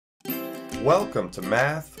Welcome to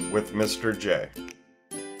Math with Mr. J.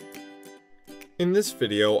 In this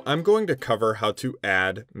video, I'm going to cover how to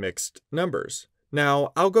add mixed numbers.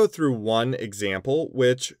 Now, I'll go through one example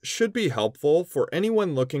which should be helpful for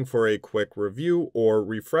anyone looking for a quick review or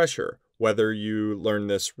refresher, whether you learned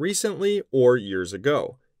this recently or years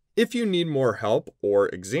ago. If you need more help or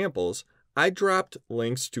examples, I dropped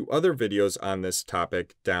links to other videos on this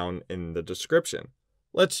topic down in the description.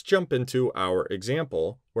 Let's jump into our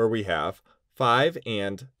example where we have 5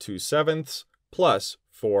 and 2/7 plus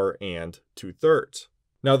 4 and 2/3.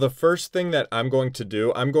 Now the first thing that I'm going to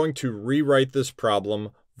do, I'm going to rewrite this problem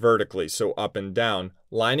vertically, so up and down,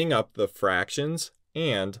 lining up the fractions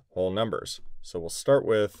and whole numbers. So we'll start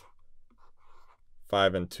with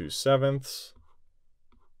 5 and 2/7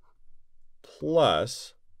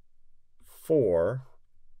 plus 4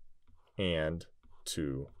 and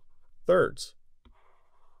 2/3.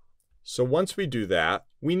 So once we do that,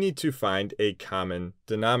 we need to find a common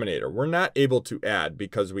denominator. We're not able to add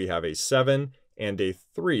because we have a 7 and a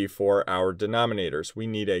 3 for our denominators. We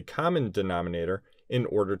need a common denominator in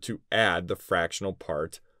order to add the fractional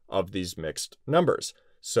part of these mixed numbers.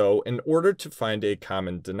 So in order to find a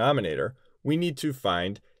common denominator, we need to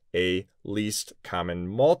find a least common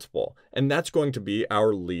multiple, and that's going to be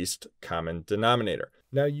our least common denominator.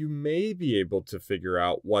 Now you may be able to figure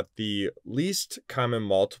out what the least common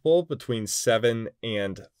multiple between 7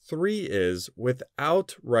 and 3 is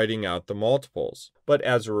without writing out the multiples. But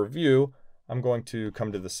as a review, I'm going to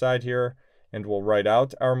come to the side here and we'll write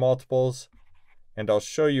out our multiples, and I'll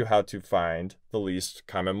show you how to find the least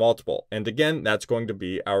common multiple. And again, that's going to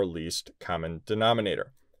be our least common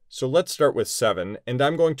denominator. So let's start with 7, and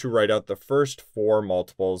I'm going to write out the first 4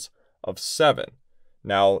 multiples of 7.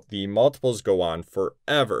 Now, the multiples go on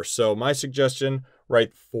forever, so my suggestion,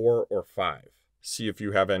 write 4 or 5. See if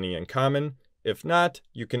you have any in common. If not,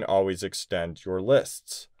 you can always extend your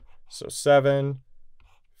lists. So 7,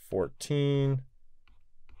 14,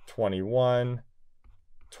 21,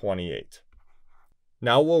 28.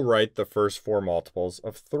 Now we'll write the first 4 multiples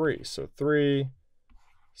of 3. So 3,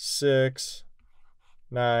 6,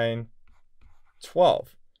 9,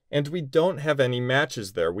 12. And we don't have any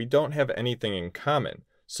matches there. We don't have anything in common.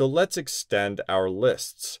 So let's extend our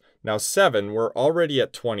lists. Now 7, we're already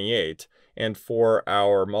at 28. And for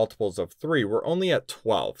our multiples of 3, we're only at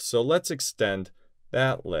 12. So let's extend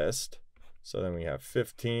that list. So then we have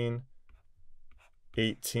 15,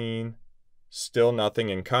 18, still nothing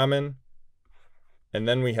in common. And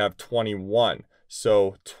then we have 21.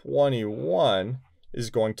 So 21 is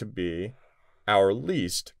going to be our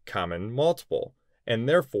least common multiple, and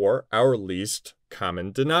therefore our least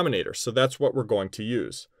common denominator. So that's what we're going to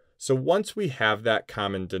use. So once we have that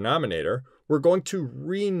common denominator, we're going to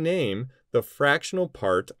rename the fractional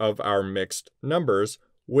part of our mixed numbers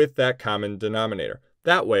with that common denominator.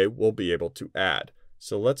 That way we'll be able to add.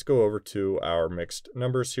 So let's go over to our mixed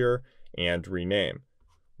numbers here and rename.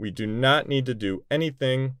 We do not need to do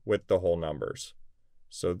anything with the whole numbers.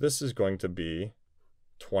 So this is going to be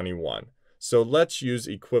 21. So let's use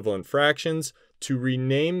equivalent fractions to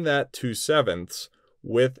rename that 2/7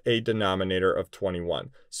 with a denominator of 21.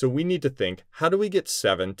 So we need to think, how do we get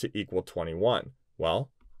 7 to equal 21? Well,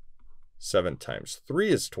 7 times 3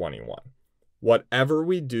 is 21. Whatever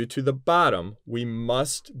we do to the bottom, we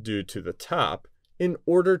must do to the top in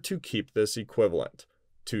order to keep this equivalent.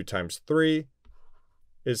 2 times 3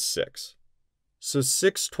 is 6. So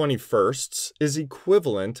 6/21 is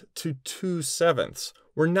equivalent to 2/7.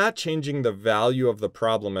 We're not changing the value of the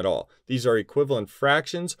problem at all. These are equivalent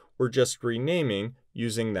fractions. We're just renaming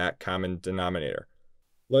using that common denominator.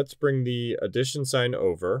 Let's bring the addition sign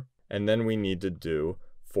over, and then we need to do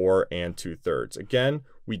 4 and 2/3. Again,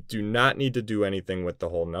 we do not need to do anything with the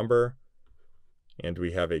whole number, and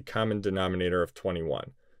we have a common denominator of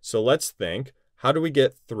 21. So let's think, how do we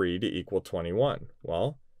get 3 to equal 21?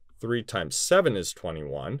 Well, 3 times 7 is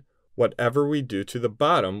 21. Whatever we do to the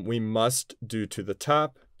bottom, we must do to the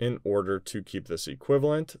top in order to keep this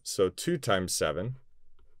equivalent. So 2 times 7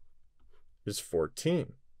 is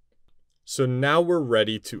 14. So now we're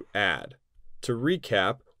ready to add. To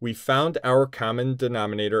recap, we found our common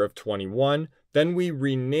denominator of 21. Then we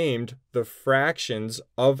renamed the fractions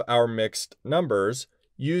of our mixed numbers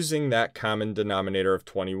using that common denominator of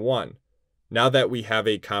 21. Now that we have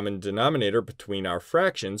a common denominator between our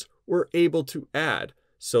fractions, we're able to add.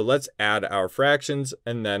 So let's add our fractions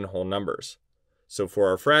and then whole numbers. So for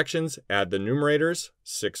our fractions, add the numerators.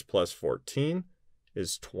 6 plus 14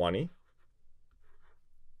 is 20.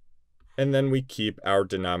 And then we keep our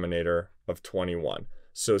denominator of 21.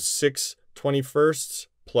 So 6/21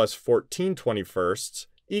 plus 14/21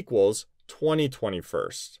 equals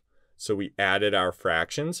 20/21. So we added our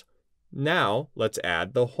fractions. Now let's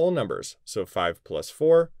add the whole numbers. So 5 plus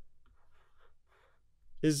 4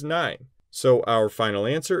 is 9. So our final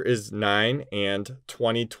answer is 9 and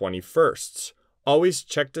 20/21. Always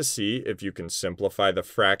check to see if you can simplify the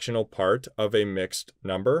fractional part of a mixed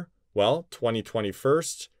number. Well,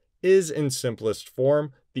 20/21 is in simplest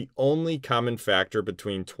form. The only common factor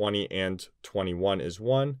between 20 and 21 is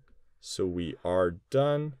 1. So we are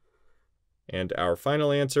done. And our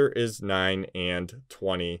final answer is 9 and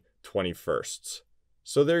 20/21.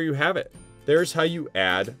 So there you have it. There's how you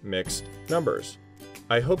add mixed numbers.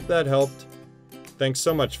 I hope that helped. Thanks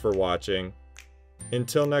so much for watching.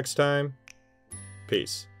 Until next time,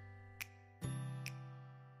 peace.